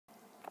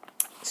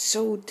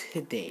So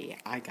today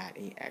I got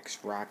a X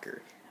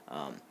rocker,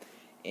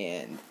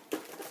 and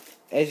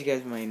as you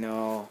guys might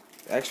know,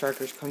 the X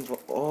rockers comes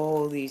with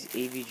all these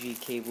AVG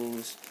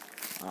cables,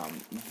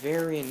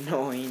 very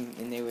annoying,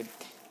 and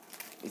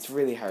it's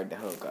really hard to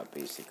hook up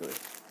basically,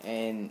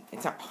 and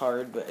it's not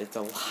hard, but it's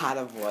a lot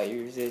of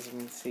wires as you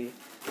can see.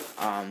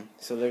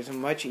 So there's a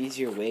much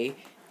easier way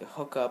to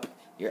hook up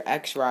your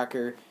X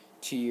rocker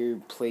to your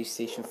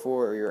PlayStation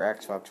 4 or your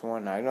Xbox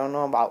One. Now, I don't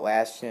know about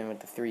last gen with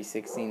the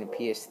 360 and the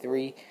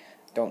PS3.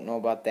 Don't know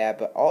about that,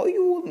 but all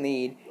you will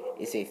need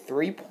is a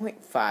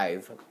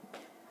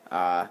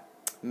 3.5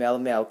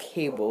 millimeter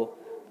cable.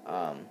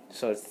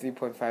 So it's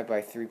 3.5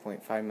 by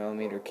 3.5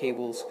 millimeter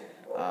cables.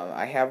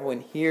 I have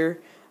one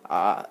here.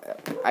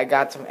 I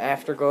got some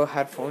Afterglow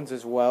headphones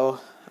as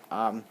well.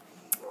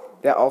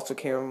 That also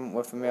came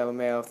with a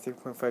millimeter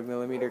 3.5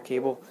 millimeter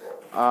cable.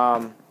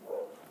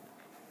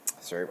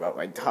 Sorry about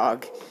my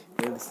dog.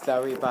 Really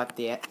sorry about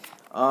that.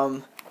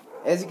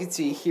 As you can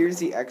see, here's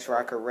the X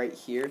rocker right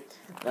here.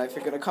 Now, if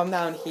you're gonna come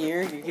down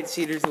here, you can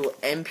see there's a little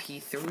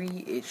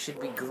MP3. It should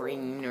be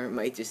green, or it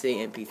might just say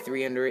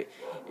MP3 under it.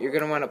 You're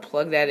gonna want to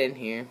plug that in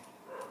here.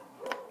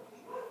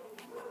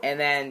 And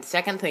then,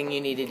 second thing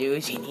you need to do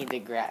is you need to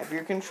grab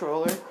your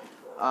controller.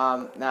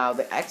 Now,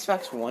 the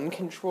Xbox One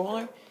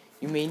controller,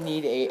 you may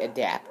need a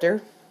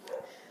adapter.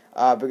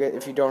 Because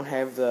if you don't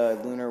have the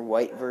lunar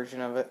white version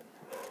of it.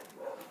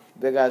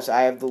 Because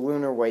I have the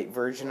lunar white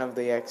version of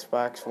the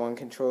Xbox One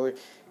controller.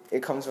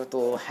 It comes with a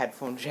little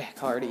headphone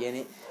jack already in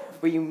it.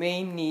 But you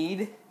may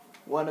need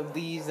one of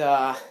these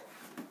adapters.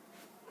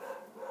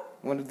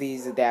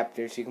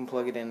 You can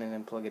plug it in and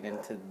then plug it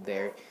into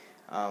there.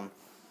 So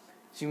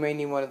you may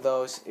need one of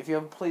those. If you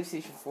have a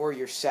PlayStation 4,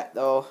 you're set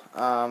though.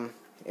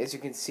 As you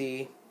can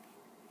see,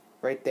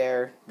 right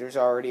there, there's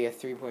already a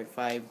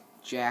 3.5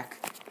 jack.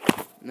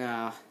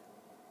 Now,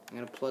 I'm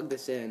going to plug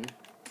this in.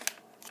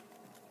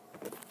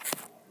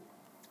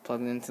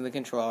 Plug it into the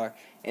controller,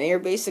 and you're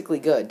basically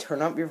good.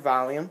 Turn up your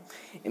volume,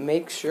 and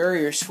make sure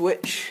your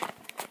switch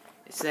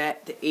is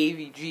set to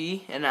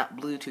AVG and not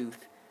Bluetooth.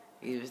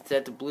 If it's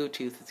set to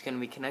Bluetooth, it's going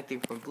to be connecting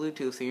from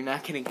Bluetooth, so you're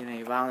not going to get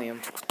any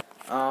volume.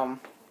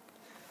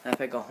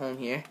 If I go home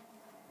here,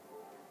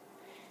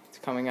 it's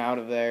coming out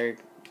of there.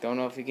 Don't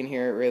know if you can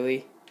hear it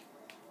really.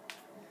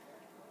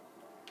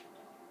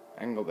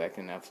 I can go back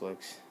to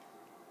Netflix.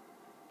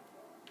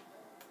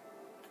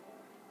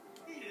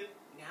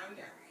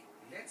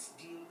 Let's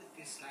deal with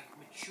this like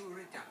mature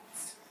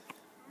adults.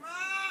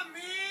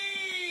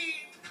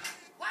 Mommy!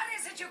 What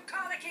is it, you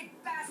colicky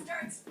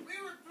bastards? We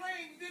were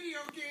playing video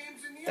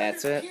games and the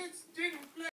That's other it. kids